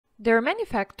There are many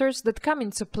factors that come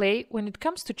into play when it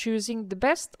comes to choosing the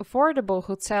best affordable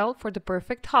hotel for the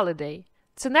perfect holiday.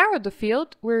 To narrow the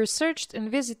field, we researched and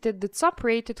visited the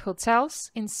top-rated hotels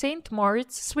in St.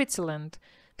 Moritz, Switzerland,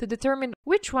 to determine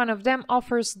which one of them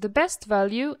offers the best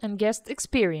value and guest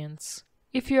experience.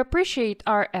 If you appreciate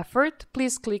our effort,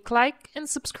 please click like and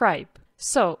subscribe.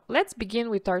 So, let's begin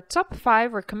with our top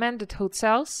 5 recommended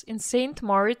hotels in St.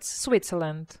 Moritz,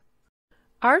 Switzerland.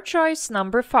 Our choice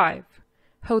number 5.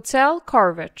 Hotel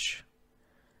Corvatsch.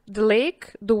 The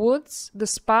lake, the woods, the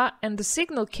spa and the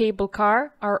signal cable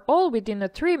car are all within a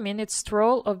 3-minute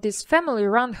stroll of this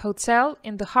family-run hotel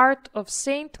in the heart of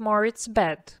Sankt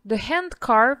Moritz-Bad. The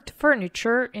hand-carved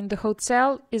furniture in the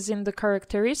hotel is in the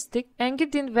characteristic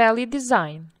Engadine Valley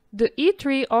design. The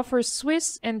eatery offers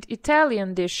Swiss and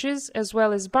Italian dishes as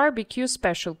well as barbecue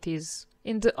specialties.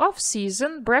 In the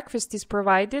off-season, breakfast is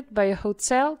provided by a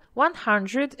hotel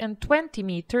 120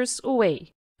 meters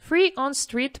away. Free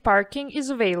on-street parking is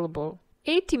available.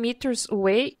 80 meters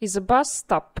away is a bus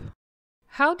stop.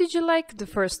 How did you like the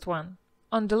first one?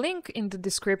 On the link in the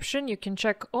description you can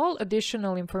check all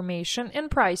additional information and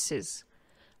prices.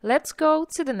 Let's go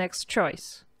to the next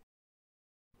choice.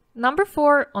 Number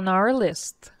 4 on our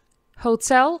list.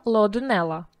 Hotel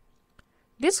Laudinella.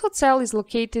 This hotel is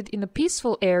located in a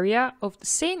peaceful area of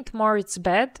Sankt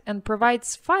Moritz-Bad and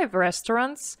provides 5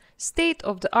 restaurants,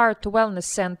 state-of-the-art wellness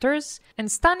centers,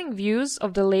 and stunning views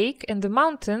of the lake and the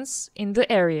mountains in the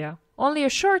area. Only a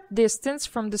short distance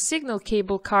from the signal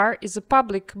cable car is a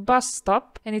public bus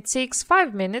stop, and it takes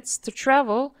 5 minutes to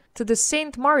travel to the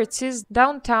St. Moritz's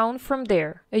downtown from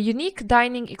there. A unique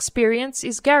dining experience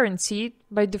is guaranteed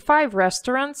by the 5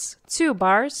 restaurants, 2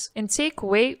 bars, and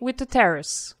takeaway with a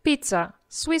terrace. Pizza,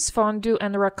 Swiss fondue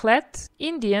and raclette,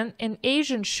 Indian and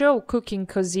Asian show cooking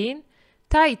cuisine,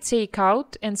 Thai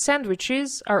takeout and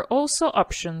sandwiches are also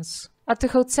options. At the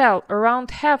hotel,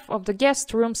 around half of the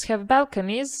guest rooms have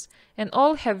balconies and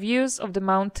all have views of the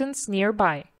mountains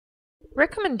nearby.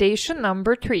 Recommendation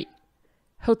number 3.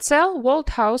 Hotel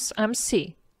Waldhaus am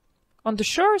See. On the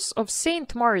shores of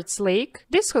St. Moritz Lake,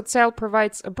 this hotel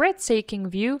provides a breathtaking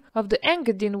view of the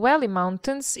Engadine Valley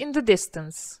mountains in the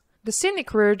distance. The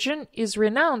scenic region is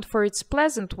renowned for its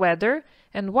pleasant weather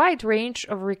and wide range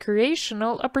of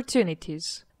recreational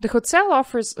opportunities. The hotel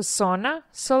offers a sauna,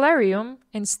 solarium,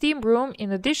 and steam room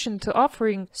in addition to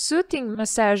offering soothing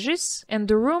massages, and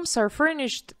the rooms are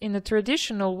furnished in a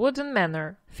traditional wooden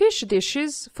manner. Fish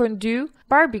dishes, fondue,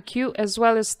 barbecue, as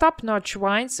well as top-notch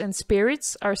wines and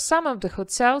spirits are some of the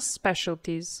hotel's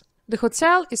specialties. The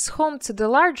hotel is home to the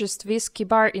largest whiskey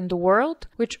bar in the world,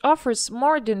 which offers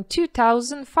more than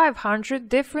 2,500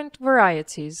 different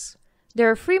varieties. There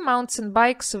are free mountain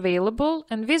bikes available,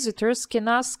 and visitors can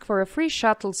ask for a free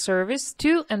shuttle service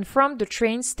to and from the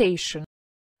train station.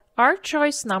 Our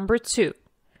choice number 2.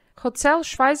 Hotel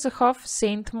Schweizerhof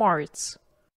St. Moritz.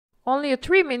 Only a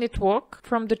 3-minute walk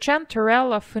from the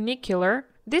Chantarella funicular,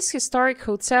 this historic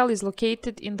hotel is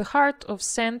located in the heart of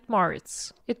St.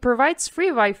 Moritz. It provides free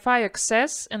Wi-Fi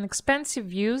access and expansive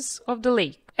views of the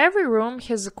lake. Every room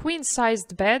has a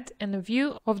queen-sized bed and a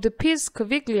view of the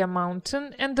Piscoviglia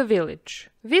mountain and the village.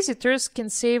 Visitors can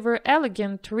savor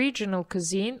elegant regional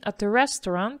cuisine at the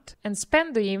restaurant and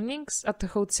spend the evenings at the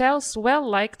hotel's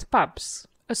well-liked pubs.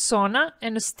 A sauna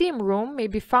and a steam room may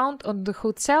be found on the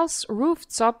hotel's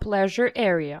rooftop leisure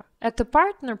area. At the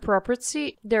partner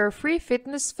property, there are free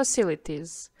fitness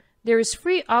facilities. There is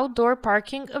free outdoor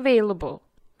parking available.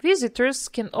 Visitors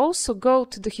can also go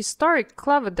to the historic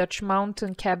Corvatsch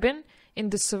mountain cabin in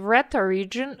the Sovreta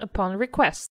region upon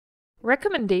request.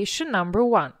 Recommendation number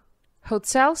 1.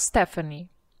 Hotel Stephanie.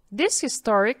 This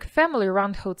historic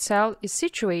family-run hotel is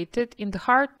situated in the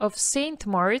heart of St.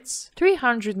 Moritz,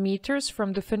 300 meters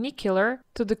from the funicular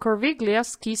to the Corviglia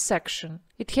ski section.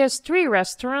 It has 3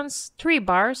 restaurants, 3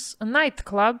 bars, a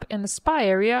nightclub and a spa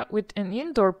area with an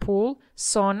indoor pool,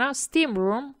 sauna, steam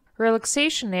room,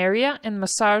 relaxation area and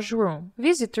massage room.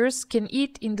 Visitors can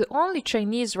eat in the only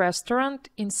Chinese restaurant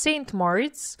in St.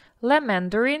 Moritz, Le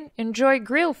Mandarin, enjoy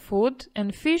grill food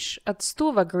and fish at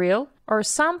Stuva Grill, or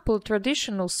sample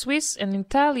traditional Swiss and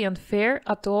Italian fare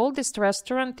at the oldest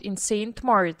restaurant in St.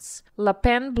 Moritz, La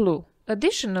Pen Bleu.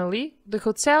 Additionally, the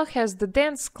hotel has the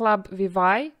dance club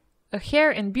Vivai, a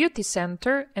hair and beauty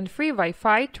center, and free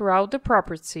Wi-Fi throughout the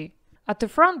property. At the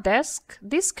front desk,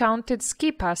 discounted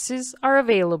ski passes are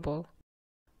available.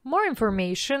 More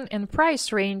information and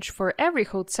price range for every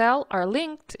hotel are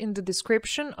linked in the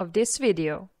description of this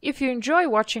video. If you enjoy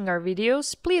watching our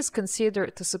videos, please consider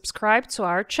to subscribe to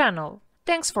our channel.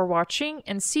 Thanks for watching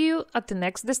and see you at the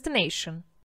next destination.